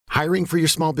Hiring for your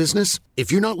small business?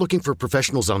 If you're not looking for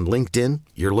professionals on LinkedIn,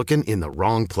 you're looking in the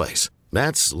wrong place.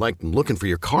 That's like looking for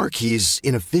your car keys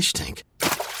in a fish tank.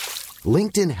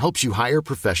 LinkedIn helps you hire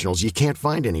professionals you can't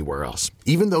find anywhere else,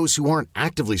 even those who aren't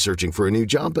actively searching for a new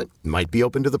job but might be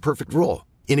open to the perfect role.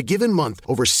 In a given month,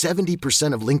 over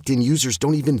 70% of LinkedIn users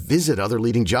don't even visit other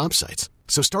leading job sites.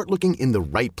 So start looking in the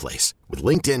right place. With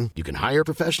LinkedIn, you can hire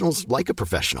professionals like a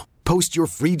professional. Post your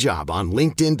free job on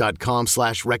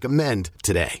linkedin.com/recommend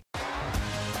today.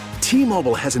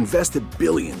 T-Mobile has invested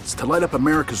billions to light up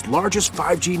America's largest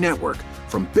 5G network,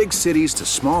 from big cities to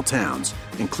small towns,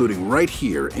 including right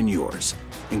here in yours.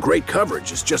 And great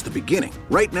coverage is just the beginning.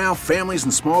 Right now, families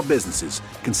and small businesses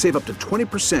can save up to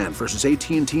 20% versus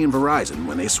AT&T and Verizon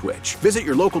when they switch. Visit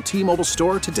your local T-Mobile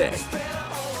store today.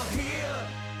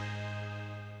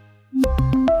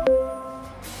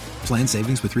 Plan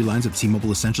savings with 3 lines of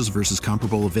T-Mobile Essentials versus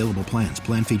comparable available plans.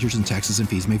 Plan features and taxes and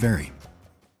fees may vary.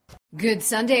 Good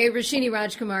Sunday. Rashini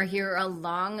Rajkumar here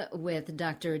along with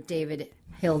Dr. David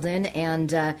Hilden. And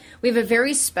we have a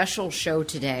very special show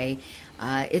today.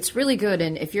 It's really good.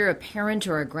 And if you're a parent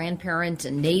or a grandparent,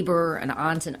 a neighbor, an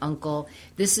aunt, an uncle,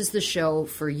 this is the show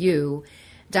for you.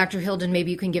 Dr. Hilden,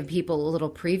 maybe you can give people a little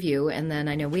preview. And then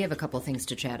I know we have a couple things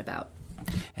to chat about.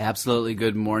 Absolutely.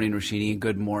 Good morning, Rashini, and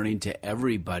good morning to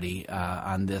everybody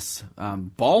on this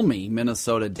balmy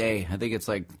Minnesota day. I think it's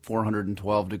like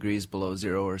 412 degrees below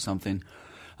zero or something.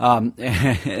 So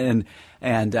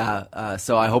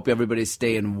I hope everybody's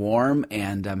staying warm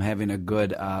and having a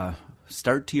good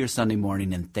start to your Sunday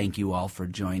morning, and thank you all for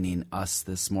joining us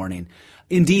this morning.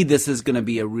 Indeed, this is going to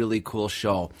be a really cool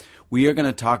show. We are going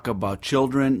to talk about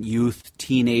children, youth,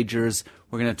 teenagers.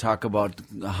 We're going to talk about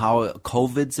how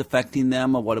COVID's affecting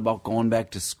them. What about going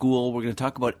back to school? We're going to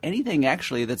talk about anything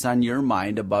actually that's on your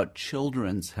mind about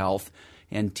children's health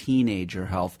and teenager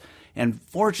health. And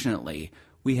fortunately,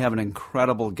 we have an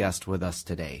incredible guest with us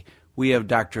today. We have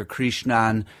Dr.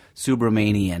 Krishnan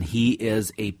Subramanian. He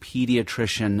is a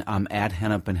pediatrician at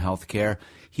Hennepin Healthcare.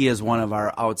 He is one of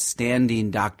our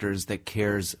outstanding doctors that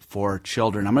cares for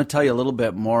children. I'm going to tell you a little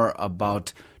bit more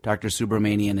about Dr.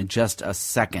 Subramanian in just a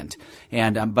second,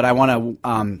 but I want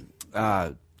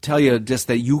to tell you just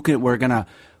that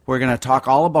we're gonna talk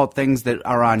all about things that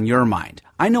are on your mind.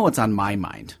 I know what's on my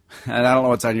mind, and I don't know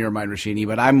what's on your mind, Rashini.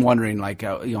 But I'm wondering,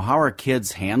 how are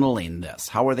kids handling this?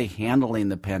 How are they handling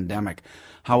the pandemic?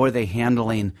 How are they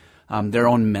handling their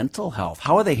own mental health?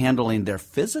 How are they handling their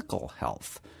physical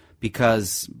health?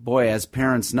 Because, boy, as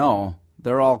parents know,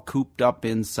 they're all cooped up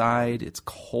inside. It's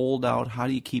cold out. How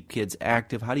do you keep kids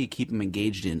active? How do you keep them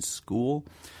engaged in school?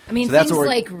 I mean, things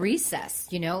like recess,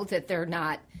 that they're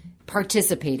not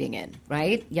participating in,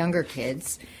 right? Younger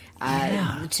kids.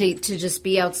 To just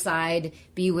be outside,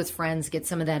 be with friends, get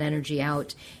some of that energy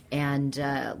out, and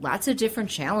lots of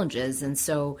different challenges. And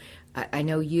so I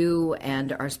know you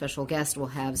and our special guest will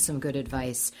have some good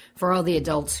advice for all the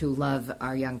adults who love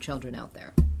our young children out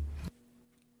there.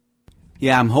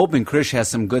 Yeah, I'm hoping Krish has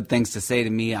some good things to say to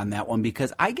me on that one,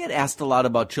 because I get asked a lot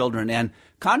about children, and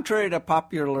contrary to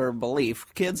popular belief,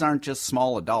 kids aren't just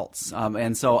small adults.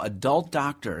 And so adult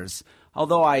doctors,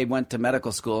 although I went to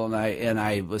medical school and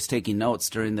I was taking notes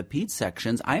during the ped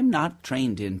sections, I'm not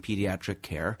trained in pediatric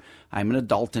care. I'm an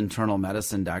adult internal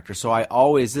medicine doctor. So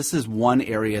this is one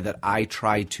area that I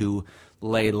try to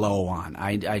lay low on.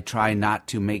 I try not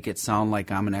to make it sound like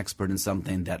I'm an expert in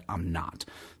something that I'm not.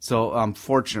 So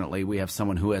fortunately, we have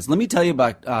someone who is. Let me tell you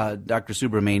about Dr.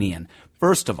 Subramanian.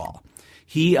 First of all,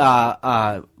 he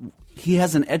has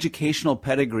an educational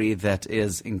pedigree that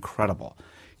is incredible.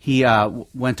 He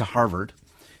went to Harvard.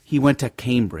 He went to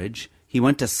Cambridge. He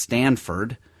went to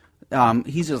Stanford.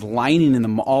 He's just lining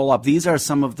them all up. These are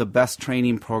some of the best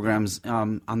training programs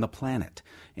on the planet.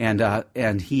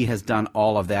 And he has done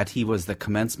all of that. He was the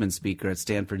commencement speaker at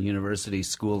Stanford University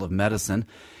School of Medicine,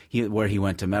 where he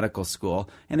went to medical school.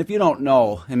 And if you don't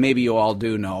know, and maybe you all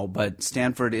do know, but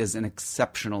Stanford is an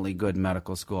exceptionally good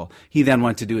medical school. He then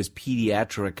went to do his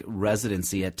pediatric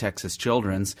residency at Texas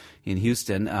Children's in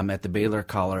Houston at the Baylor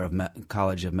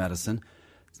College of Medicine.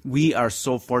 We are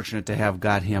so fortunate to have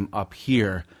got him up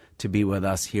here to be with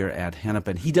us here at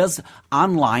Hennepin. He does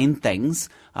online things,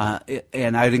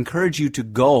 and I'd encourage you to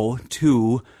go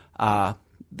to the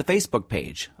Facebook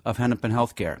page of Hennepin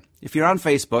Healthcare. If you're on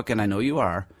Facebook, and I know you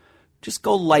are, just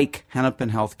go like Hennepin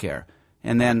Healthcare,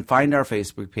 and then find our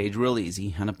Facebook page, real easy,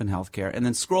 Hennepin Healthcare, and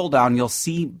then scroll down. You'll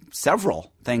see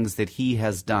several things that he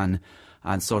has done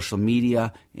on social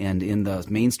media and in the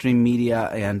mainstream media,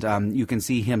 and you can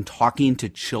see him talking to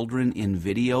children in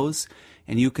videos,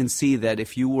 and you can see that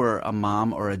if you were a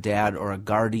mom or a dad or a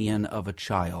guardian of a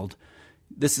child,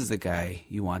 this is the guy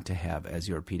you want to have as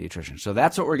your pediatrician. So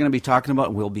that's what we're going to be talking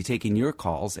about. We'll be taking your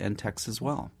calls and texts as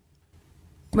well.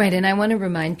 Right, and I want to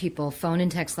remind people, phone and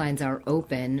text lines are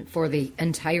open for the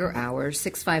entire hour,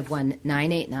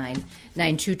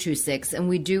 651-989-9226. And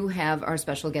we do have our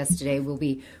special guest today. We'll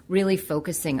be really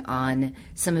focusing on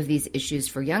some of these issues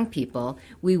for young people.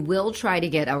 We will try to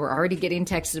we're already getting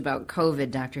texts about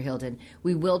COVID, Dr. Hilden.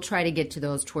 We will try to get to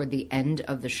those toward the end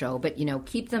of the show. But,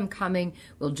 keep them coming.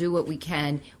 We'll do what we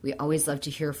can. We always love to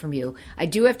hear from you. I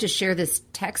do have to share this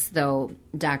text, though,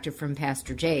 Doctor, from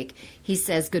Pastor Jake. He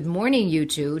says, "Good morning, you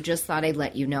two. Just thought I'd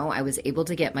let you know I was able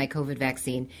to get my COVID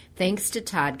vaccine thanks to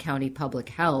Todd County Public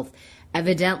Health.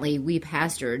 Evidently, we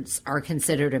pastors are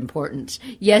considered important."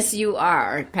 Yes, you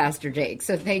are, Pastor Jake.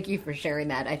 So thank you for sharing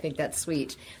that. I think that's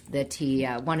sweet that he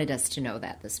wanted us to know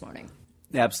that this morning.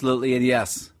 Absolutely, and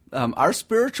yes. Our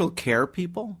spiritual care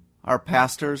people, our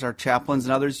pastors, our chaplains,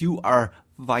 and others, you are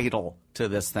vital to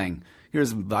this thing. You're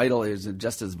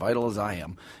just as vital as I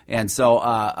am. And so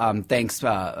thanks,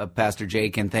 Pastor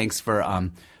Jake, and thanks for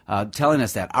telling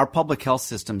us that. Our public health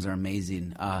systems are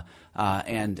amazing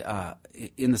and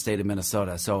in the state of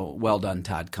Minnesota. So well done,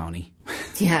 Todd County.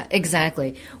 Yeah,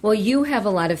 exactly. Well, you have a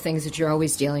lot of things that you're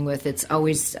always dealing with. It's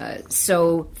always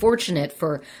so fortunate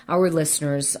for our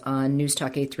listeners on News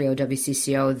Talk 830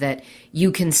 WCCO that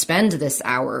you can spend this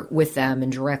hour with them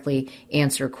and directly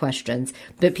answer questions.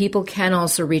 But people can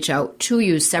also reach out to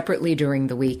you separately during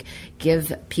the week.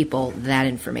 Give people that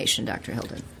information, Dr.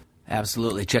 Hilden.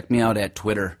 Absolutely. Check me out at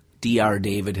Twitter. Dr.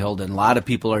 David Hilden. A lot of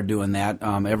people are doing that.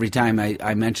 Every time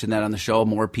I mention that on the show,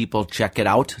 more people check it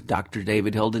out. Dr.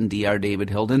 David Hilden, Dr.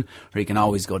 David Hilden, or you can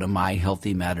always go to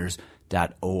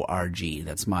myhealthymatters.org.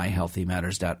 That's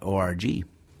myhealthymatters.org.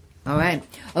 All right.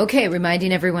 Okay,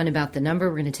 reminding everyone about the number.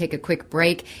 We're going to take a quick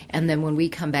break, and then when we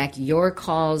come back, your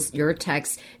calls, your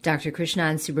texts, Dr.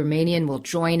 Krishnan Subramanian will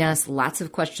join us. Lots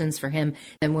of questions for him.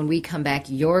 And when we come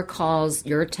back, your calls,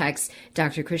 your texts,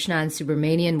 Dr. Krishnan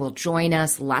Subramanian will join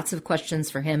us. Lots of questions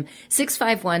for him.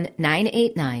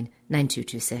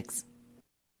 651-989-9226.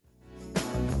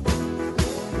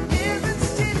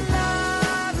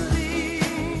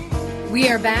 We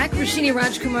are back. Rashini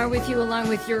Rajkumar with you, along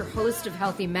with your host of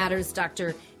Healthy Matters,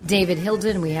 Dr. David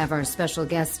Hilden. We have our special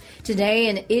guest today,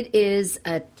 and it is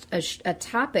a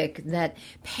topic that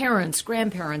parents,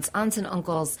 grandparents, aunts and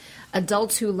uncles,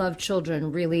 adults who love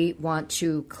children really want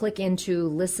to click into,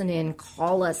 listen in,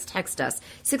 call us, text us,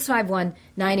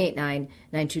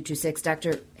 651-989-9226.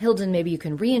 Dr. Hilden, maybe you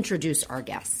can reintroduce our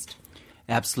guest.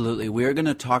 Absolutely. We're going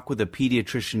to talk with a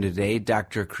pediatrician today,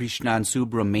 Dr. Krishnan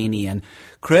Subramanian.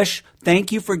 Krish,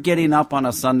 thank you for getting up on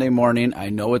a Sunday morning. I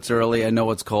know it's early. I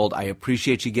know it's cold. I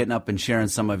appreciate you getting up and sharing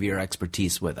some of your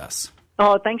expertise with us.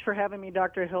 Oh, thanks for having me,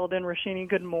 Dr. Hilden. Rashini,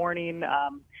 good morning.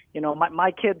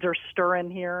 My kids are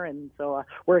stirring here, and so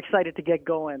we're excited to get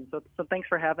going. So thanks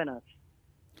for having us.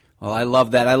 Well, I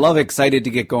love that. I love excited to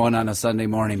get going on a Sunday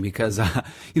morning because,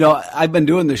 I've been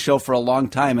doing this show for a long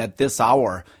time at this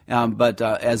hour. But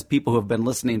as people who have been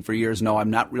listening for years know,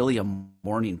 I'm not really a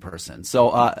morning person.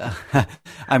 So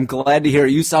I'm glad to hear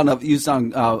you sound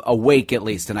awake at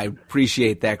least, and I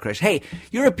appreciate that, Krish. Hey,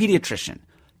 you're a pediatrician.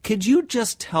 Could you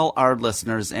just tell our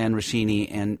listeners and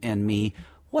Rashini and me,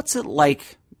 what's it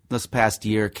like this past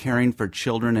year caring for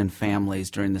children and families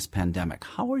during this pandemic?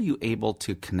 How are you able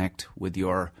to connect with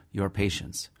your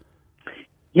patients?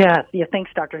 Yeah. Thanks,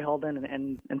 Dr. Hilden,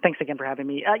 and thanks again for having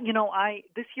me.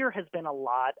 This year has been a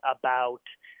lot about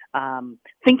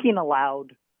thinking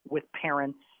aloud with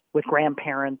parents, with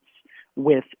grandparents,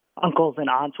 with uncles and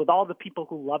aunts, with all the people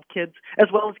who love kids, as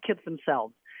well as kids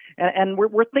themselves. And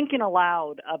we're thinking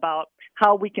aloud about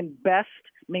how we can best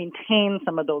maintain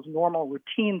some of those normal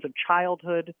routines of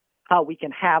childhood, how we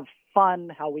can have fun,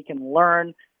 how we can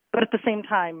learn, but at the same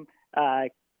time,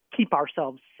 keep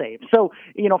ourselves safe. So,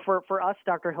 for us,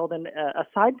 Dr. Hilden,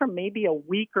 aside from maybe a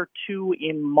week or two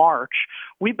in March,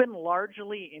 we've been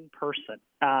largely in person,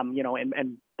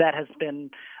 and that has been,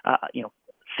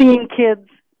 seeing kids,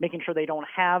 making sure they don't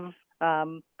have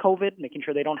COVID, making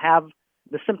sure they don't have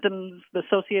the symptoms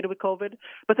associated with COVID.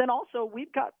 But then also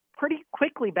we've got pretty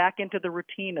quickly back into the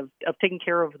routine of taking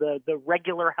care of the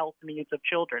regular health needs of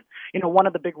children. One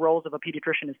of the big roles of a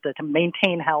pediatrician is to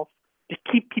maintain health, to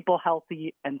keep people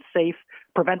healthy and safe,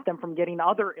 prevent them from getting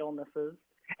other illnesses.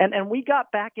 And we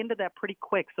got back into that pretty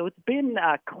quick. So it's been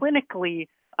clinically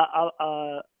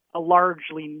a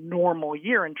largely normal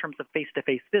year in terms of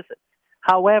face-to-face visits.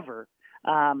 However,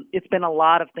 it's been a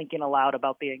lot of thinking aloud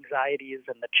about the anxieties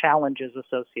and the challenges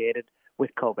associated with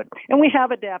COVID. And we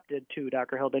have adapted too,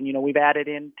 Dr. Hilden. We've added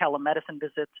in telemedicine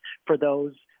visits for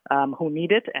those who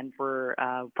need it and for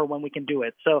when we can do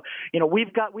it. So,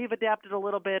 we've adapted a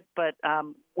little bit, but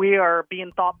we are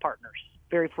being thought partners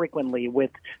very frequently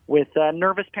with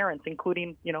nervous parents,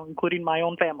 including my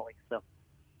own family. So.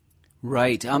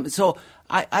 Right. So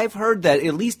I've heard that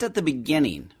at least at the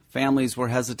beginning, families were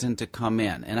hesitant to come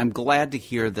in, and I'm glad to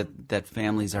hear that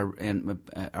families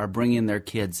are bringing their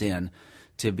kids in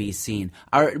to be seen.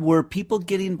 Were people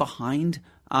getting behind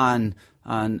on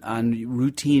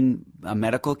routine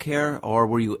medical care, or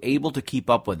were you able to keep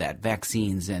up with that,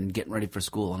 vaccines and getting ready for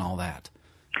school and all that?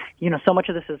 So much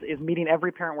of this is meeting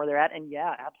every parent where they're at, and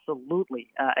yeah, absolutely.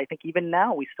 I think even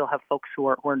now we still have folks who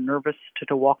are nervous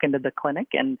to walk into the clinic,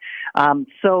 and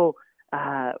so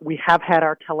we have had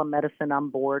our telemedicine on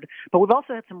board, but we've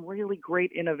also had some really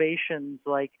great innovations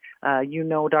like,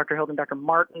 Dr. Hilden, Dr.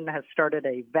 Martin has started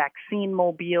a vaccine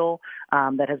mobile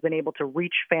that has been able to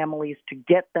reach families to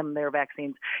get them their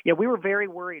vaccines. Yeah, we were very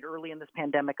worried early in this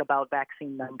pandemic about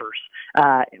vaccine numbers.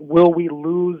 Will we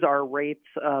lose our rates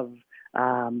of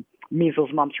measles,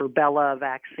 mumps, rubella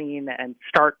vaccine and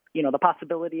start, the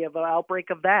possibility of an outbreak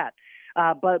of that?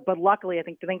 But luckily, I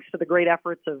think thanks to the great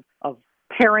efforts of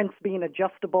parents being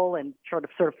adjustable and sort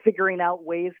of figuring out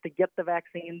ways to get the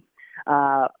vaccines,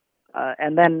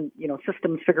 and then,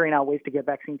 systems figuring out ways to get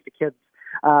vaccines to kids.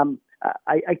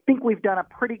 I think we've done a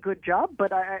pretty good job,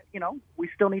 but we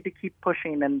still need to keep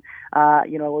pushing. And, I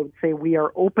would say we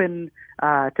are open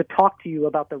to talk to you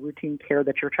about the routine care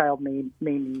that your child may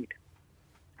need.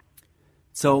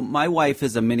 So my wife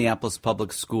is a Minneapolis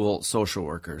public school social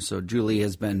worker. So Julie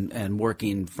has been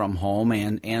working from home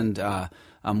and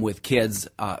with kids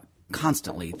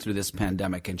constantly through this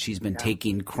pandemic, and she's been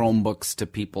taking Chromebooks to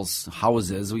people's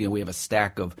houses. We have a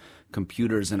stack of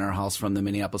computers in our house from the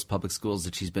Minneapolis Public Schools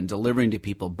that she's been delivering to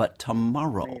people. But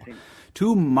tomorrow,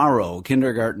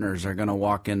 kindergartners are going to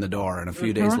walk in the door, and a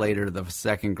few days later, the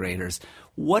second graders.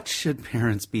 What should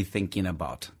parents be thinking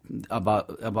about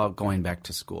going back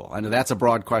to school? I know that's a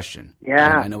broad question.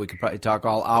 Yeah, I know we could probably talk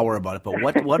all hour about it, but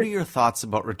what are your thoughts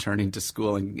about returning to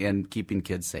school and keeping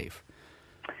kids safe?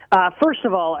 First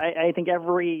of all, I think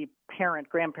every parent,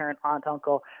 grandparent, aunt,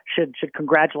 uncle should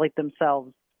congratulate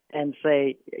themselves and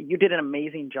say, you did an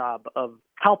amazing job of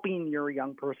helping your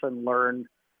young person learn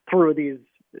through these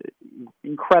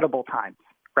incredible times,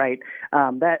 right?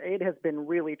 That it has been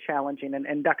really challenging.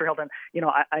 And Dr. Hilden,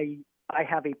 I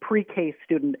have a pre-K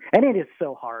student, and it is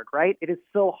so hard, right? It is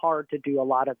so hard to do a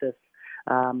lot of this,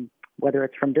 whether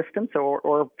it's from distance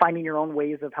or finding your own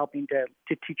ways of helping to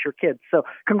teach your kids. So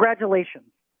congratulations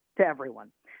to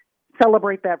everyone.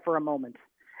 Celebrate that for a moment.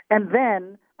 And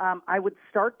then I would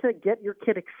start to get your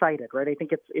kid excited, right? I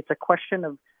think it's a question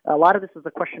of, a lot of this is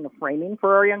a question of framing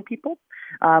for our young people,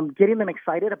 getting them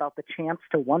excited about the chance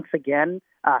to once again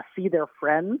see their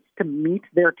friends, to meet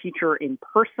their teacher in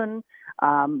person.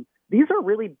 These are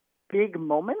really big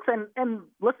moments, and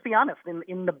let's be honest,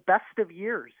 in the best of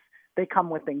years, they come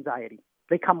with anxiety.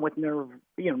 They come with nerves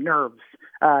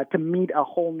to meet a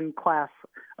whole new class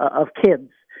of kids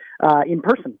in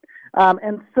person.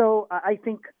 And so I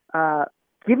think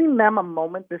giving them a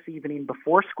moment this evening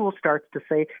before school starts to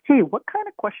say, hey, what kind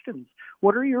of questions?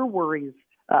 What are your worries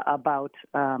about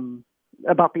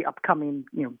the upcoming,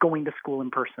 going to school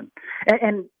in person?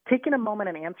 And taking a moment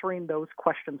and answering those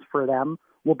questions for them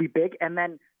will be big. And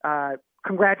then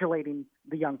congratulating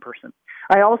the young person.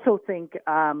 I also think,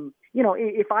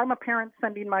 if I'm a parent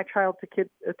sending my child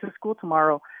to school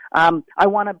tomorrow, I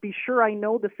want to be sure I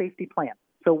know the safety plan.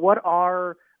 So what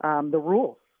are the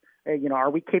rules? Are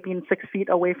we keeping 6 feet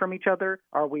away from each other?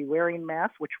 Are we wearing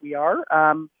masks, which we are?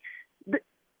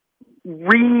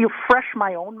 Refresh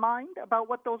my own mind about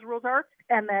what those rules are,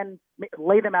 and then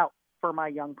lay them out for my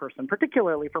young person,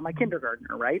 particularly for my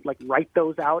kindergartner, right? Like write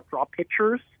those out, draw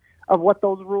pictures of what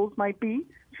those rules might be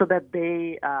so that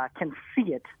they can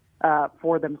see it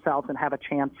for themselves and have a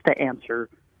chance to answer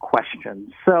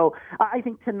questions. So I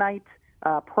think tonight,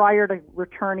 prior to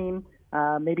returning,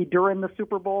 maybe during the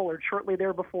Super Bowl or shortly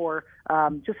there before,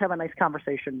 just have a nice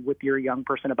conversation with your young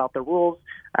person about the rules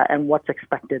and what's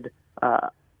expected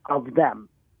of them.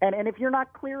 And if you're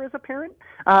not clear as a parent,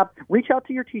 reach out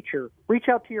to your teacher, reach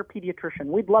out to your pediatrician.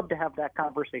 We'd love to have that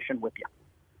conversation with you.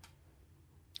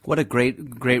 What a great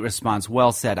response.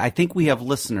 Well said. I think we have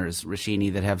listeners,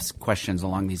 Rashini, that have questions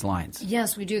along these lines.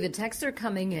 Yes, we do. The texts are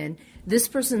coming in. This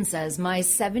person says, my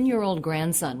 7-year-old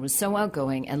grandson was so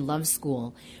outgoing and loved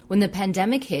school. When the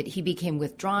pandemic hit, he became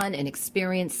withdrawn and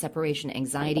experienced separation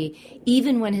anxiety,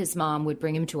 even when his mom would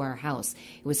bring him to our house.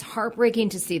 It was heartbreaking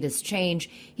to see this change.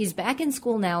 He's back in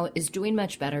school now, is doing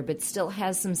much better, but still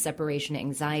has some separation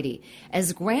anxiety.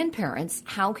 As grandparents,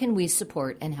 how can we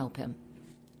support and help him?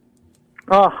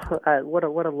 Oh, what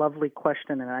a lovely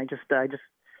question, and I just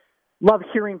love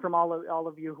hearing from all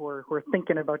of you who are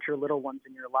thinking about your little ones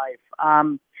in your life.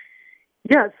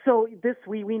 So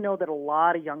we know that a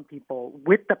lot of young people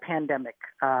with the pandemic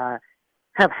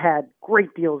have had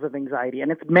great deals of anxiety,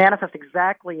 and it's manifest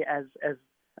exactly as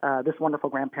this wonderful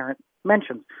grandparent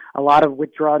mentions. A lot of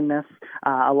withdrawnness,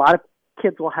 a lot of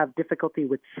kids will have difficulty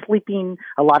with sleeping.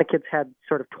 A lot of kids had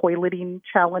sort of toileting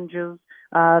challenges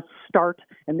start.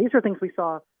 And these are things we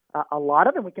saw a lot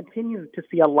of, and we continue to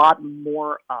see a lot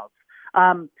more of.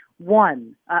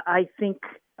 One, I think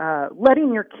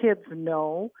letting your kids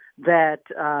know that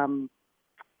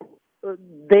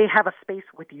they have a space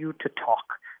with you to talk.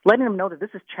 Letting them know that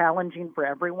this is challenging for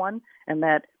everyone, and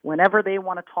that whenever they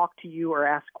want to talk to you or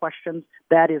ask questions,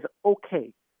 that is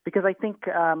okay. Because I think,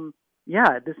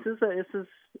 this is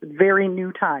very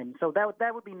new time. So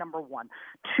that would be number one.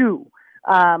 Two,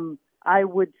 I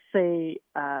would say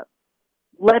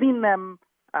letting them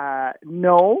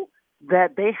know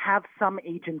that they have some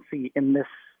agency in this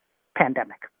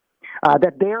pandemic,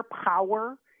 that their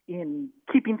power in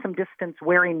keeping some distance,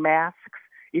 wearing masks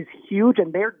is huge,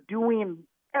 and they're doing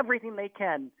everything they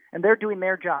can, and they're doing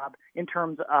their job in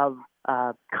terms of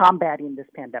combating this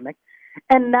pandemic.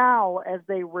 And now, as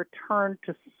they return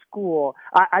to school,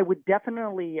 I would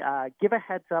definitely give a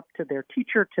heads up to their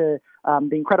teacher, to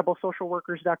the incredible social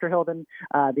workers, Dr. Hilden,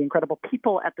 the incredible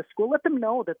people at the school. Let them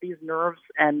know that these nerves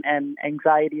and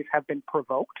anxieties have been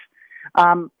provoked.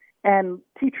 And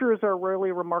teachers are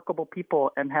really remarkable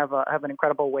people and have an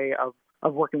incredible way of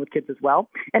working with kids as well.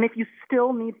 And if you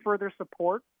still need further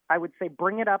support, I would say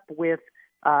bring it up with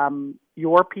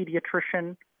your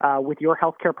pediatrician, with your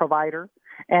healthcare provider.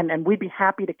 And we'd be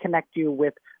happy to connect you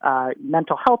with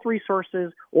mental health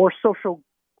resources or social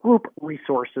group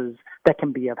resources that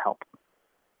can be of help.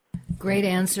 Great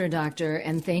answer, Doctor,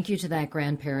 and thank you to that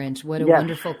grandparent. What a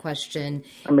wonderful question.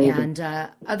 Amazing.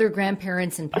 And other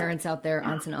grandparents and parents out there,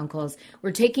 aunts and uncles, we're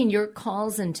taking your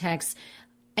calls and texts.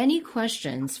 Any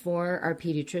questions for our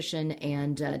pediatrician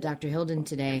and Dr. Hilden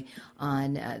today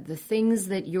on the things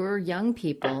that your young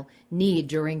people need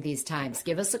during these times?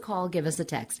 Give us a call, give us a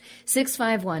text.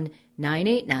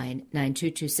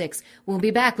 651-989-9226. We'll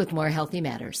be back with more Healthy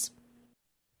Matters.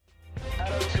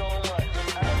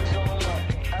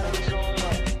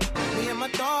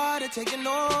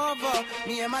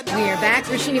 We are back.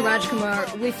 Rashini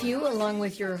Rajkumar with you, along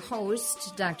with your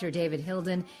host, Dr. David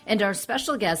Hilden, and our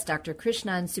special guest, Dr.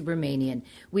 Krishnan Subramanian.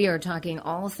 We are talking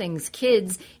all things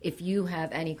kids. If you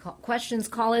have any questions,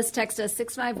 call us, text us,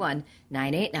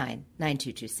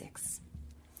 651-989-9226.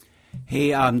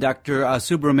 Hey, Dr.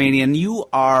 Subramanian, you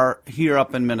are here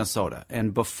up in Minnesota.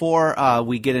 And before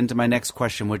we get into my next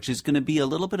question, which is going to be a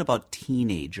little bit about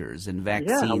teenagers and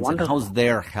vaccines and how's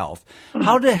their health,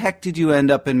 how the heck did you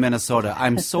end up in Minnesota?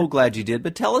 I'm so glad you did.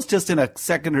 But tell us just in a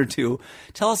second or two,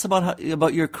 tell us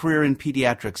about your career in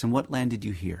pediatrics and what landed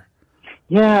you here.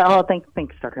 Yeah,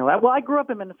 thanks, Dr. Hilden. Well, I grew up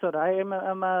in Minnesota.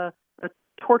 I'm a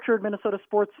tortured Minnesota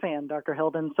sports fan, Dr.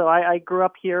 Hilden. So I grew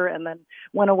up here and then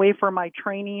went away for my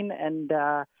training. And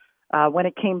when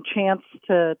it came chance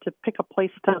to pick a place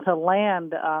to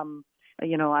land, I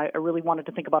really wanted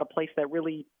to think about a place that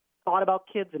really thought about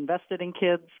kids, invested in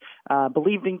kids,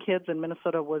 believed in kids, and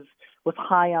Minnesota was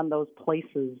high on those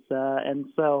places. And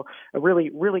so really,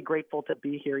 really grateful to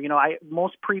be here.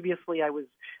 Most previously I was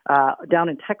down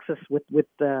in Texas with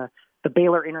the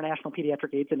Baylor International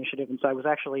Pediatric AIDS Initiative, and so I was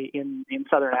actually in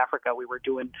Southern Africa. We were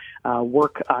doing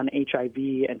work on HIV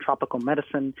and tropical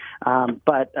medicine,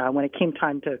 but when it came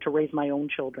time to raise my own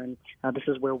children, this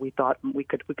is where we thought we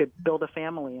could build a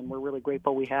family, and we're really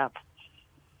grateful we have.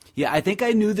 Yeah, I think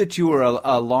I knew that you were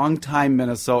a long-time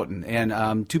Minnesotan,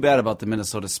 and too bad about the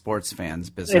Minnesota sports fans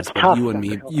business. It's tough.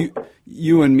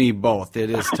 You and me both. It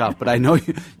is tough, but I know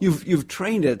you've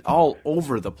trained it all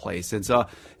over the place, and so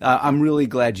I'm really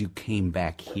glad you came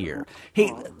back here.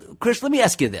 Hey, Chris, let me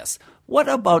ask you this: what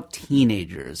about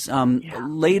teenagers?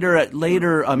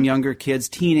 Later, younger kids,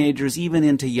 teenagers, even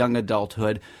into young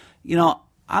adulthood.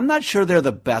 I'm not sure they're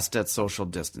the best at social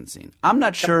distancing. I'm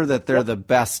not sure that they're the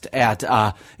best at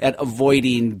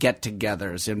avoiding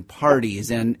get-togethers and parties.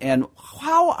 And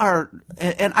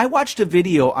I watched a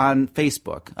video on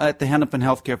Facebook at the Hennepin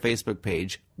Healthcare Facebook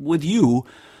page with you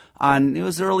it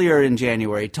was earlier in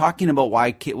January, talking about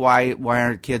why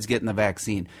aren't kids getting the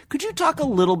vaccine. Could you talk a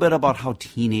little bit about how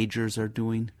teenagers are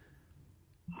doing?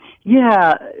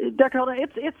 Yeah, Dr. Holden,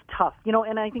 it's tough,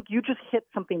 and I think you just hit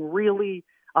something really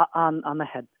on the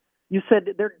head. You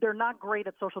said they're not great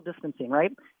at social distancing,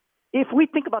 right? If we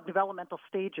think about developmental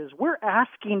stages, we're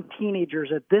asking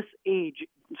teenagers at this age,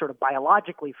 sort of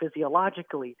biologically,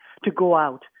 physiologically, to go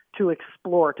out, to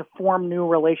explore, to form new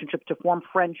relationships, to form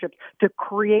friendships, to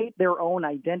create their own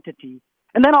identity.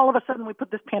 And then all of a sudden we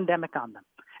put this pandemic on them.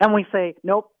 And we say,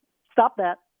 nope, stop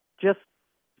that. Just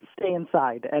stay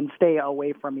inside and stay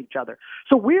away from each other.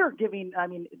 So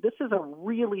this is a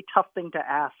really tough thing to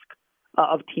ask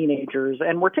of teenagers.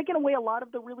 And we're taking away a lot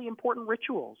of the really important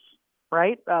rituals,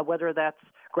 right? Whether that's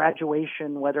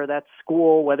graduation, whether that's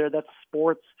school, whether that's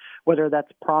sports, whether that's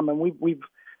prom. And we've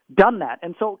done that.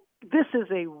 And so this is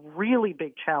a really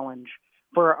big challenge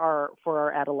for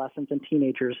our adolescents and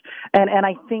teenagers. And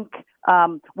I think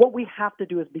what we have to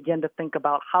do is begin to think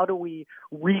about how do we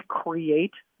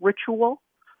recreate ritual?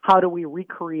 How do we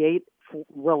recreate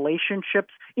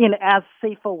relationships in as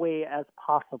safe a way as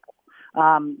possible?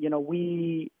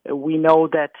 We know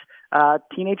that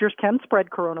teenagers can spread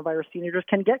coronavirus. Teenagers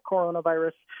can get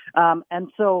coronavirus.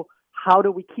 And so how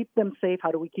do we keep them safe?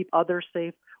 How do we keep others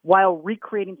safe while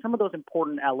recreating some of those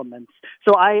important elements?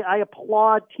 So I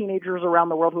applaud teenagers around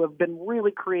the world who have been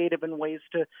really creative in ways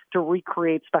to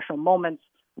recreate special moments,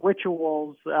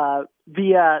 rituals,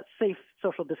 via safe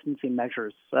social distancing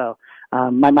measures. So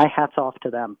my hat's off to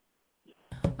them.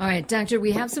 All right, Doctor,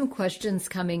 we have some questions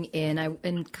coming in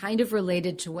and kind of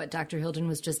related to what Dr. Hilden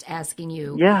was just asking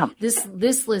you. Yeah.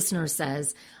 This listener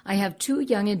says, I have 2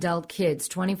 young adult kids,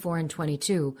 24 and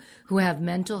 22, who have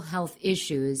mental health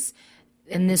issues,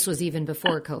 and this was even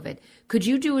before COVID. Could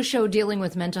you do a show dealing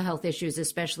with mental health issues,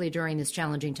 especially during this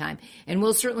challenging time? And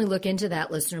we'll certainly look into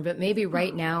that, listener, but maybe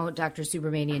right now, Dr.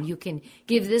 Subramanian, you can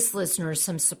give this listener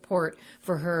some support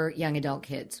for her young adult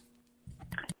kids.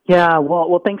 Yeah,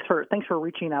 well, thanks for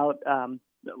reaching out,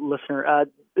 listener.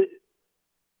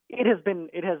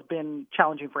 It has been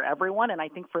challenging for everyone, and I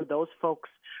think for those folks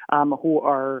who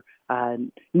are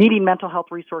needing mental health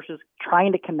resources,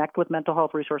 trying to connect with mental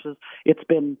health resources, it's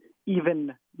been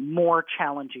even more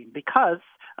challenging because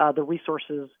the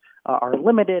resources are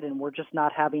limited, and we're just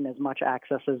not having as much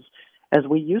access as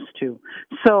we used to.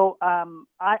 So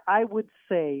I would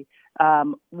say,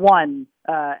 one,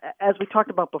 as we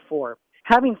talked about before,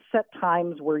 having set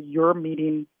times where you're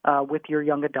meeting with your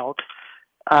young adults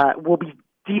will be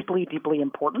deeply, deeply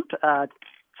important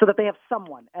so that they have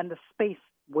someone and the space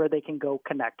where they can go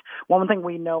connect. One thing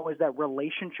we know is that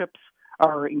relationships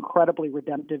are incredibly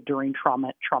redemptive during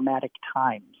traumatic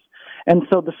times. And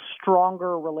so the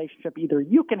stronger relationship either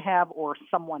you can have or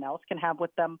someone else can have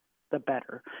with them, the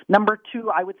better. Number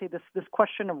 2, I would say this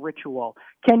question of ritual.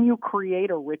 Can you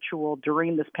create a ritual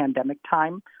during this pandemic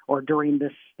time or during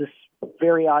this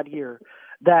very odd year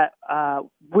that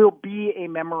will be a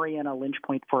memory and a linch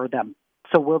point for them?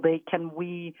 So can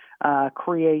we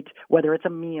create, whether it's a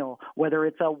meal, whether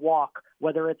it's a walk,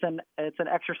 whether it's an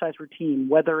exercise routine,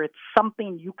 whether it's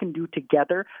something you can do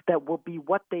together that will be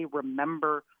what they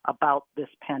remember about this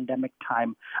pandemic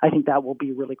time? I think that will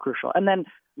be really crucial. And then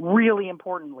really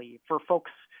importantly, for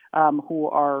folks who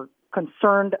are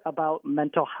concerned about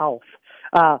mental health,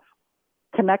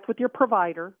 connect with your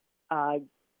provider,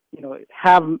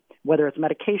 have, whether it's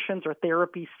medications or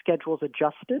therapy schedules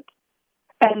adjusted.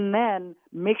 And then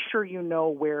make sure you know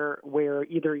where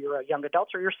either your young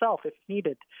adults or yourself, if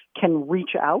needed, can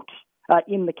reach out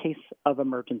in the case of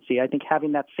emergency. I think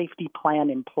having that safety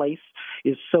plan in place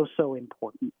is so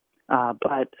important.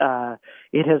 But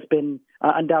it has been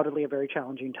undoubtedly a very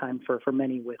challenging time for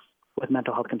many with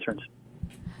mental health concerns.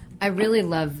 I really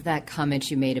love that comment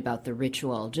you made about the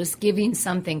ritual, just giving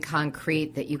something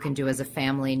concrete that you can do as a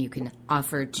family and you can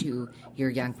offer to your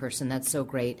young person. That's so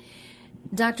great.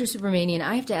 Dr. Subramanian,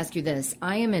 I have to ask you this.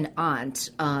 I am an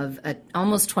aunt of an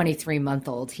almost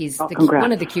 23-month-old. He's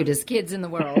one of the cutest kids in the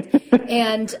world.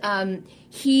 And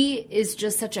he is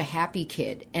just such a happy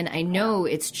kid. And I know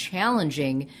it's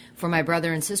challenging for my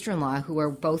brother and sister-in-law who are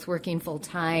both working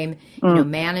full-time,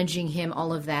 managing him,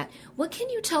 all of that. What can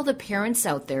you tell the parents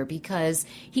out there? Because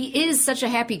he is such a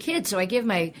happy kid. So I give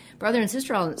my brother and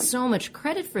sister-in-law so much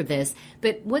credit for this.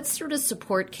 But what sort of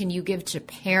support can you give to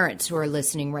parents who are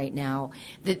listening right now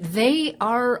that they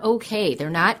are okay? They're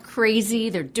not crazy.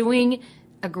 They're doing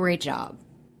a great job.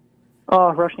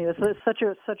 Oh, Roshni, this is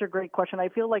such a great question. I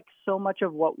feel like so much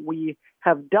of what we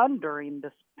have done during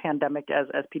this pandemic as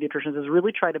pediatricians is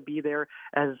really try to be there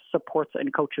as supports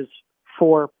and coaches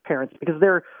for parents, because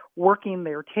they're working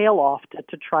their tail off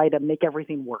to try to make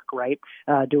everything work, right?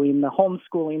 Doing the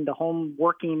homeschooling, the home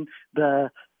working, the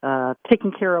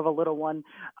taking care of a little one.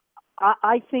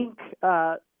 I think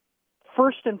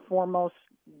first and foremost,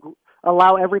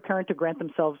 allow every parent to grant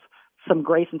themselves some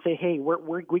grace and say, hey,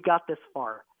 we got this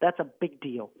far. That's a big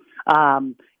deal.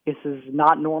 This is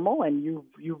not normal, and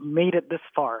you've made it this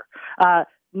far.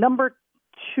 Number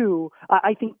two,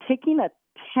 I think taking a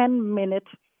 10-minute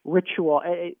ritual,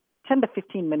 a 10 to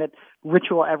 15-minute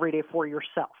ritual every day for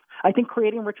yourself. I think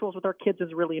creating rituals with our kids is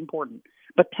really important,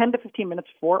 but 10 to 15 minutes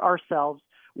for ourselves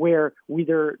where we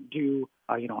either do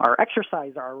our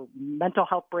exercise, our mental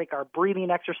health break, our breathing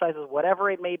exercises,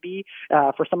 whatever it may be.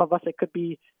 For some of us, it could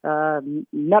be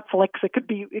Netflix. It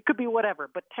could be whatever.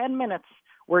 But 10 minutes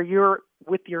where you're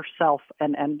with yourself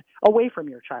and away from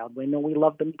your child. We know we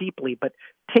love them deeply, but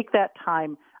take that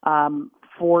time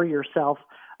for yourself.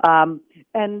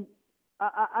 And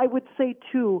I would say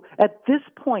too, at this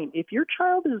point, if your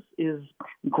child is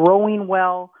growing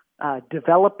well,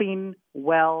 developing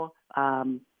well,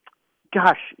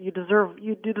 gosh, you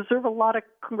deserve a lot of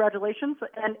congratulations.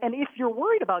 And if you're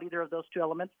worried about either of those two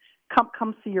elements,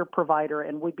 come see your provider,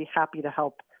 and we'd be happy to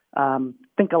help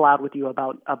think aloud with you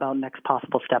about next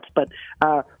possible steps. But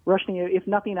Roshni, if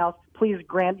nothing else, please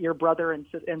grant your brother and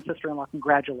sister-in-law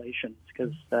congratulations,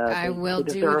 because I will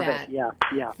do that.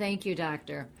 Yeah. Thank you,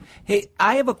 Doctor. Hey,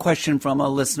 I have a question from a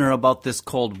listener about this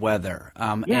cold weather,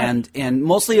 and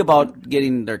mostly about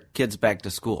getting their kids back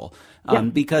to school.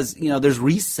 Because there's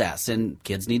recess and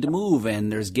kids need to move,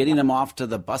 and there's getting them off to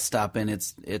the bus stop, and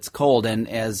it's cold. And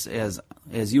as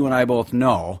you and I both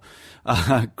know,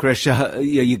 Krisha,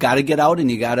 you got to get out, and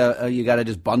you got to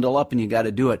just bundle up, and you got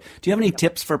to do it. Do you have any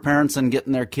tips for parents on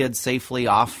getting their kids safely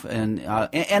off, and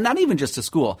not even just to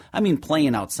school? I mean,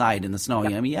 playing outside in the snow. I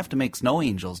mean, you have to make snow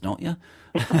angels, don't you?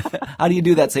 How do you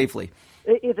do that safely?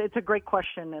 It's a great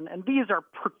question, and these are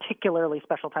particularly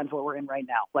special times what we're in right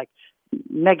now, like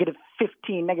negative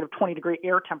 15, negative 20 degree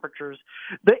air temperatures.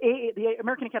 The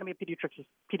American Academy of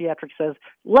Pediatrics says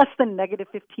less than negative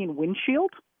 15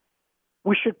 windshield,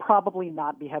 we should probably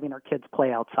not be having our kids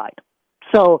play outside.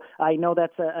 So I know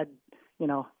that's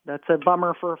that's a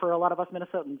bummer for a lot of us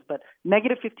Minnesotans, but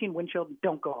negative 15 windshield,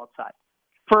 don't go outside.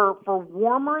 For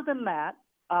warmer than that,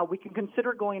 we can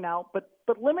consider going out, but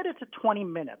limit it to 20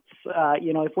 minutes.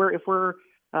 If we're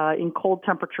in cold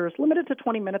temperatures, limit it to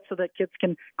 20 minutes so that kids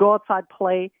can go outside,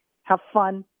 play, have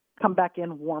fun, come back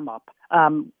in, warm up.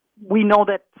 We know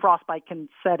that frostbite can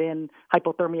set in,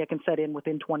 hypothermia can set in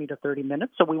within 20 to 30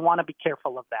 minutes, so we want to be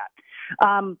careful of that.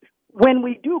 When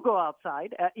we do go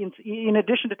outside, in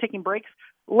addition to taking breaks,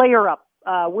 layer up.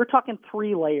 We're talking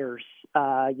 3 layers.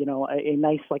 A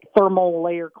nice thermal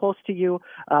layer close to you,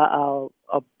 a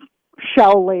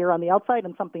shell layer on the outside,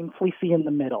 and something fleecy in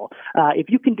the middle. If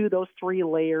you can do those 3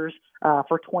 layers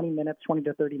for 20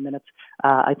 to 30 minutes,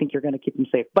 I think you're going to keep them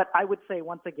safe. But I would say,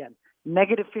 once again,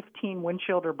 negative 15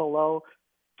 windshield or below,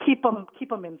 keep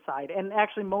them inside. And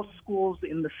actually, most schools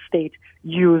in the state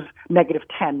use negative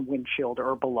 10 windshield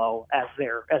or below as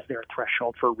their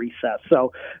threshold for recess.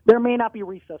 So there may not be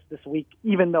recess this week,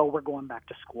 even though we're going back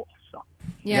to school. So.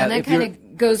 Yeah, and that kind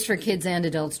of goes for kids and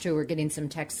adults, too. We're getting some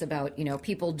texts about,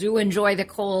 people do enjoy the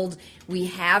cold. We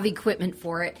have equipment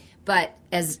for it. But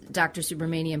as Dr.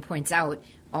 Subramanian points out,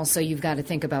 also you've got to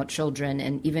think about children.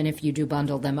 And even if you do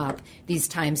bundle them up, these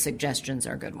time suggestions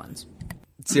are good ones.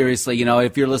 Seriously,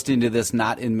 if you're listening to this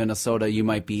not in Minnesota, you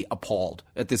might be appalled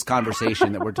at this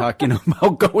conversation that we're talking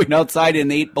about going outside in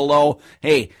 8 below.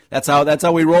 Hey, that's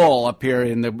how we roll up here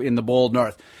in the bold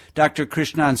north. Dr.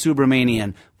 Krishnan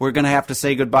Subramanian, we're going to have to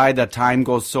say goodbye. The time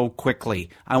goes so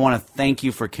quickly. I want to thank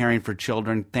you for caring for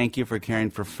children. Thank you for caring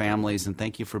for families, and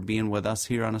thank you for being with us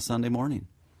here on a Sunday morning.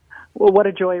 Well, what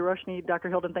a joy, Roshni. Dr.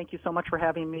 Hilden, thank you so much for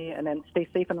having me, and then stay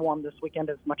safe and warm this weekend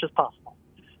as much as possible.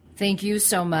 Thank you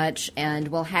so much, and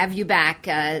we'll have you back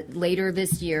later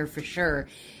this year for sure.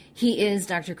 He is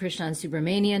Dr. Krishnan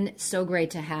Subramanian. So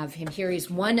great to have him here. He's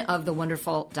one of the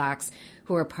wonderful docs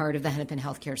who are part of the Hennepin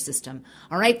healthcare system.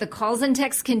 All right, the calls and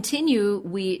texts continue.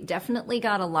 We definitely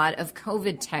got a lot of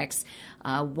COVID texts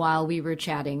while we were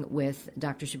chatting with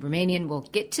Dr. Subramanian. We'll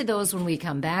get to those when we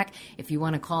come back. If you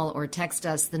want to call or text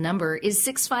us, the number is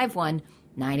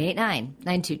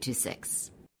 651-989-9226.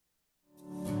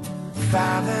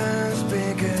 Fathers,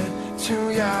 be good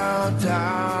to your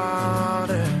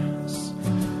daughters.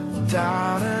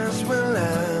 Daughters will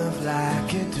love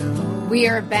like you do. We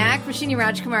are back. Rashini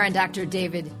Rajkumar and Dr.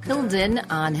 David Hilden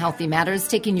on Healthy Matters,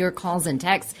 taking your calls and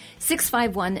texts.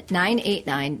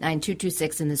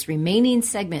 651-989-9226 in this remaining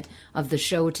segment of the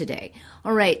show today.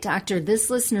 All right, doctor, this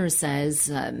listener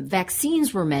says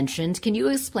vaccines were mentioned. Can you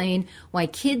explain why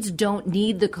kids don't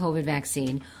need the COVID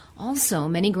vaccine? Also,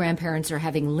 many grandparents are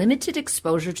having limited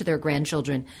exposure to their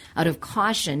grandchildren out of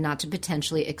caution not to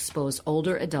potentially expose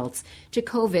older adults to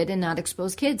COVID and not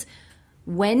expose kids.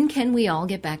 When can we all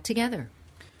get back together?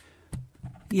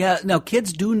 Yeah, no,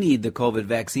 kids do need the COVID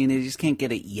vaccine. They just can't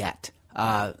get it yet.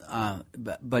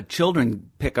 But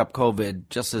children pick up COVID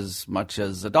just as much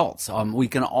as adults. We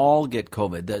can all get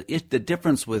COVID. The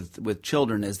difference with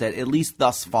children is that, at least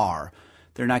thus far,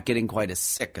 they're not getting quite as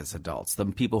sick as adults. The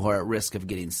people who are at risk of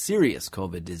getting serious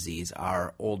COVID disease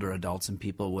are older adults and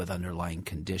people with underlying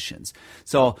conditions.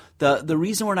 So the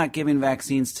reason we're not giving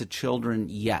vaccines to children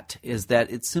yet is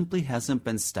that it simply hasn't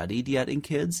been studied yet in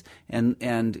kids,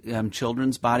 and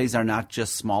children's bodies are not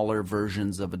just smaller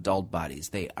versions of adult bodies.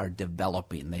 They are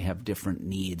developing. They have different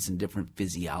needs and different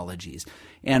physiologies.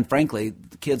 And frankly,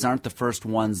 kids aren't the first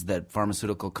ones that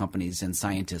pharmaceutical companies and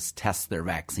scientists test their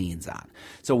vaccines on.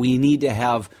 So we need to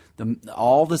have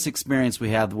all this experience we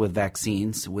have with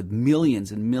vaccines, with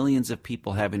millions and millions of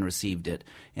people having received it,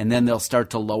 and then they'll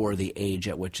start to lower the age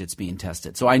at which it's being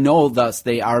tested. So I know thus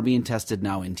they are being tested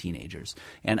now in teenagers.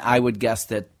 And I would guess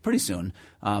that pretty soon,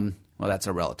 well, that's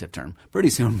a relative term. Pretty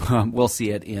soon we'll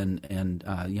see it in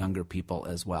younger people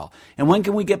as well. And when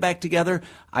can we get back together?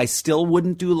 I still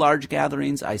wouldn't do large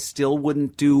gatherings. I still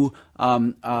wouldn't do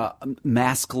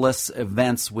maskless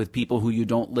events with people who you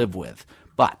don't live with.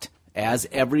 But as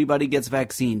everybody gets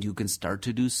vaccinated, you can start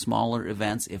to do smaller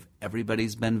events if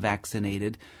everybody's been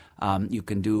vaccinated. You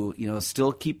can do,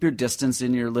 still keep your distance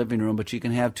in your living room, but you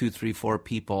can have 2, 3, 4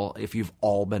 people if you've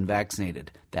all been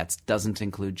vaccinated. That doesn't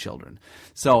include children.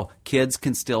 So kids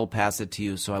can still pass it to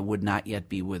you. So I would not yet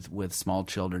be with small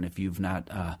children if you've not.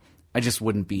 I just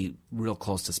wouldn't be real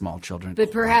close to small children.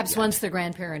 But perhaps once the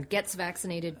grandparent gets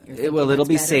vaccinated, it'll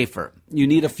be better. Safer. You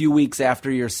need a few weeks after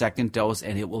your second dose,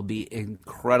 and it will be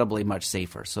incredibly much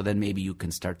safer. So then maybe you can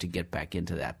start to get back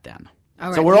into that then.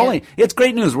 All right, so it's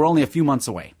great news. We're only a few months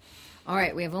away. All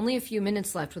right, we have only a few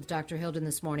minutes left with Dr. Hilden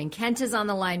this morning. Kent is on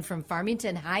the line from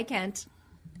Farmington. Hi, Kent.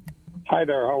 Hi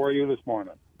there. How are you this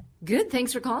morning? Good.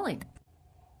 Thanks for calling.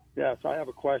 Yes, I have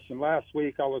a question. Last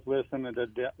week I was listening to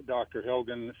Dr.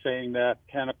 Hilden saying that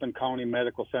Hennepin County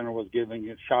Medical Center was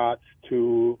giving shots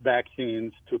to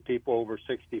vaccines to people over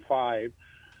 65.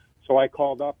 So I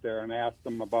called up there and asked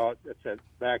them about if that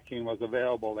vaccine was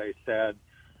available. They said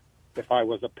if I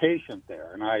was a patient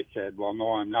there. And I said, well,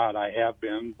 no, I'm not. I have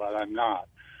been, but I'm not.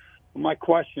 My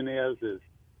question is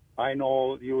I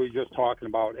know you were just talking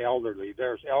about elderly.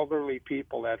 There's elderly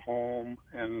people at home,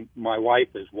 and my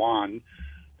wife is one,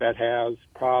 that has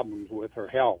problems with her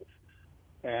health.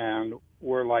 And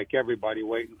we're like everybody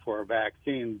waiting for a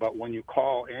vaccine, but when you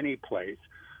call any place,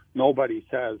 nobody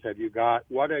says,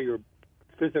 what are your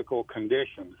physical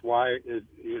conditions? Why is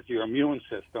your immune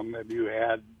system, have you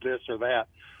had this or that?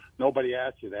 Nobody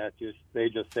asks you that. They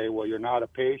just say, well, you're not a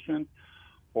patient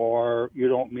or you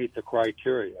don't meet the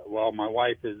criteria. Well, my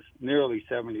wife is nearly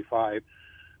 75,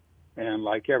 and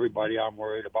like everybody, I'm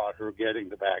worried about her getting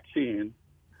the vaccine.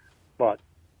 But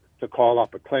to call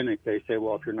up a clinic, they say,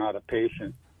 well, if you're not a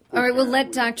patient. All right, we'll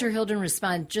let Dr. Hilden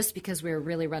respond just because we're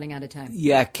really running out of time.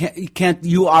 Yeah, Kent,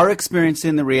 you are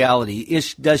experiencing the reality.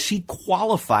 Does she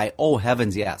qualify? Oh,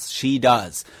 heavens, yes, she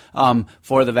does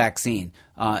for the vaccine.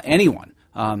 Anyone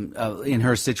in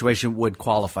her situation would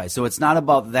qualify. So it's not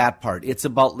about that part. It's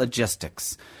about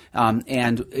logistics.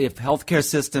 And if healthcare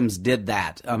systems did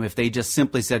that, if they just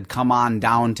simply said, come on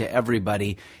down to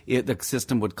everybody, the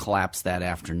system would collapse that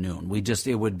afternoon.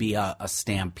 It would be a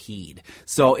stampede.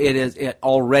 So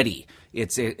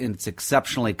it's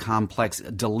exceptionally complex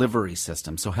delivery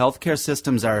system. So healthcare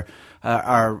systems are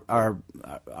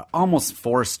almost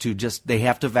forced to they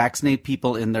have to vaccinate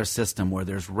people in their system where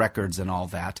there's records and all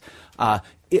that.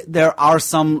 There are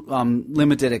some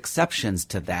limited exceptions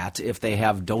to that if they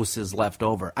have doses left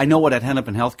over. I know what at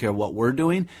Hennepin Healthcare, what we're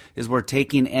doing is we're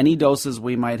taking any doses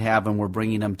we might have and we're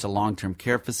bringing them to long-term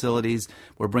care facilities.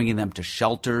 We're bringing them to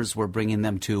shelters. We're bringing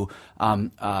them to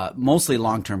mostly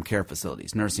long-term care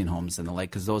facilities, nursing homes and the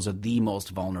like, because those are the most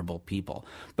vulnerable people.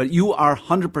 But you are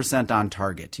 100% on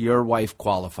target. Your wife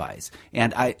qualifies.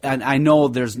 And I know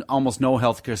there's almost no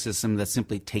healthcare system that's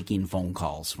simply taking phone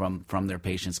calls from their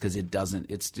patients because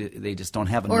they just don't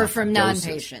have enough or from doses.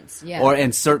 Non-patients, yeah.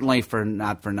 And certainly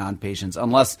not for non-patients,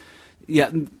 unless,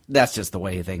 that's just the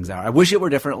way things are. I wish it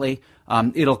were differently.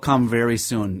 It'll come very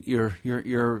soon.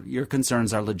 Your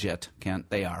concerns are legit, Kent.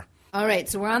 They are. All right,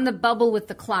 so we're on the bubble with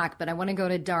the clock, but I want to go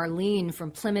to Darlene from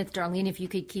Plymouth. Darlene, if you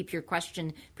could keep your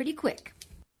question pretty quick.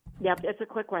 Yep, it's a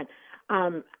quick one.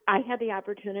 I had the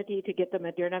opportunity to get the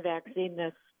Moderna vaccine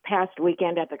this past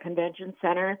weekend at the convention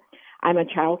center. I'm a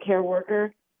child care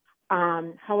worker.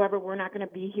 However, we're not going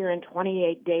to be here in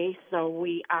 28 days, so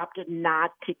we opted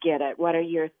not to get it. What are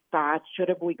your thoughts? Should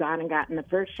have we gone and gotten the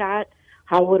first shot?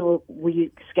 How would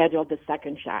we schedule the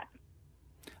second shot?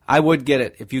 I would get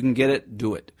it. If you can get it,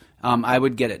 do it. I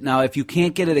would get it. Now, if you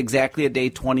can't get it exactly at day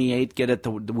 28, get it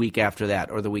the week after that,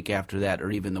 or the week after that,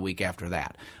 or even the week after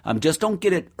that. Just don't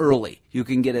get it early. You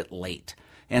can get it late.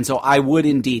 And so I would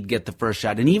indeed get the first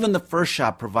shot. And even the first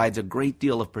shot provides a great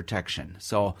deal of protection.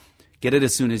 So get it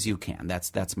as soon as you can.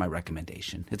 That's my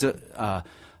recommendation. Well,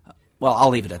 I'll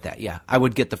leave it at that. Yeah, I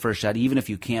would get the first shot, even if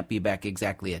you can't be back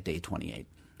exactly at day 28.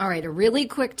 All right, a really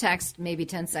quick text, maybe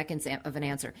 10 seconds of an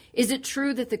answer. Is it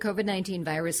true that the COVID-19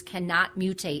 virus cannot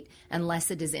mutate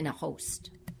unless it is in a host?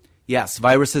 Yes,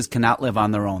 viruses cannot live on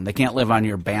their own. They can't live on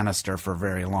your banister for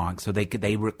very long. So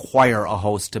they require a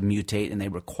host to mutate, and they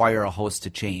require a host to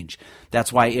change.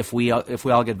 That's why if we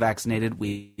all get vaccinated,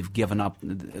 we've given up,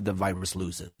 the virus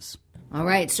loses. All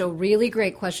right, so really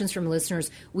great questions from listeners.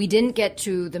 We didn't get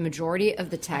to the majority of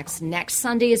the text. Next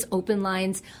Sunday is open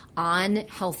lines on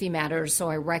Healthy Matters, so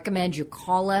I recommend you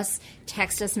call us,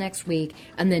 text us next week,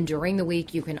 and then during the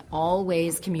week you can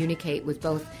always communicate with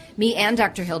both me and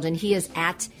Dr. Hilden. He is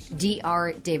at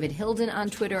Dr. David Hilden on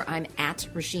Twitter. I'm at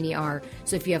Rashini R.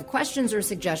 So if you have questions or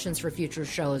suggestions for future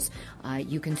shows,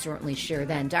 you can certainly share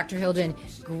then. Dr. Hilden,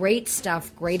 great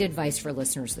stuff, great advice for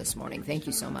listeners this morning. Thank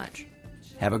you so much.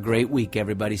 Have a great week,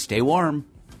 everybody. Stay warm.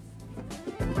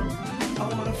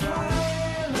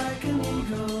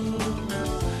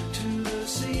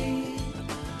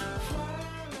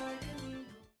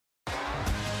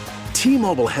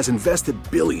 T-Mobile has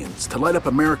invested billions to light up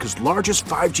America's largest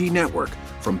 5G network,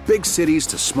 from big cities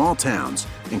to small towns,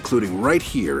 including right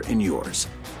here in yours.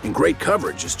 And great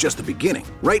coverage is just the beginning.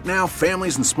 Right now,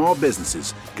 families and small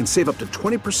businesses can save up to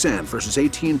 20% versus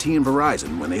AT&T and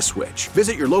Verizon when they switch.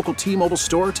 Visit your local T-Mobile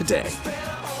store today.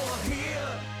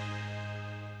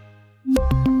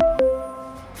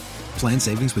 Plan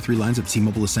savings with 3 lines of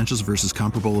T-Mobile Essentials versus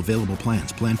comparable available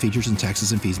plans. Plan features and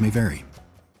taxes and fees may vary.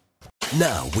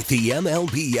 Now, with the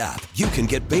MLB app, you can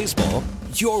get baseball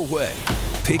your way.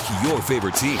 Pick your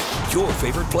favorite team, your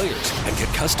favorite players, and get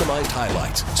customized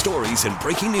highlights, stories, and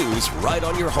breaking news right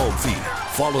on your home feed.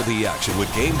 Follow the action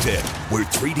with Game 10, where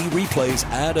 3D replays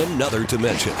add another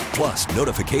dimension. Plus,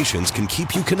 notifications can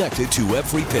keep you connected to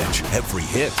every pitch, every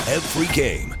hit, every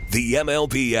game. The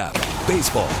MLB app.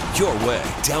 Baseball your way.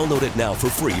 Download it now for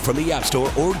free from the App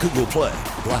Store or Google Play.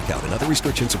 Blackout and other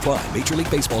restrictions apply. Major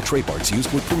League Baseball trademarks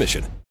used with permission.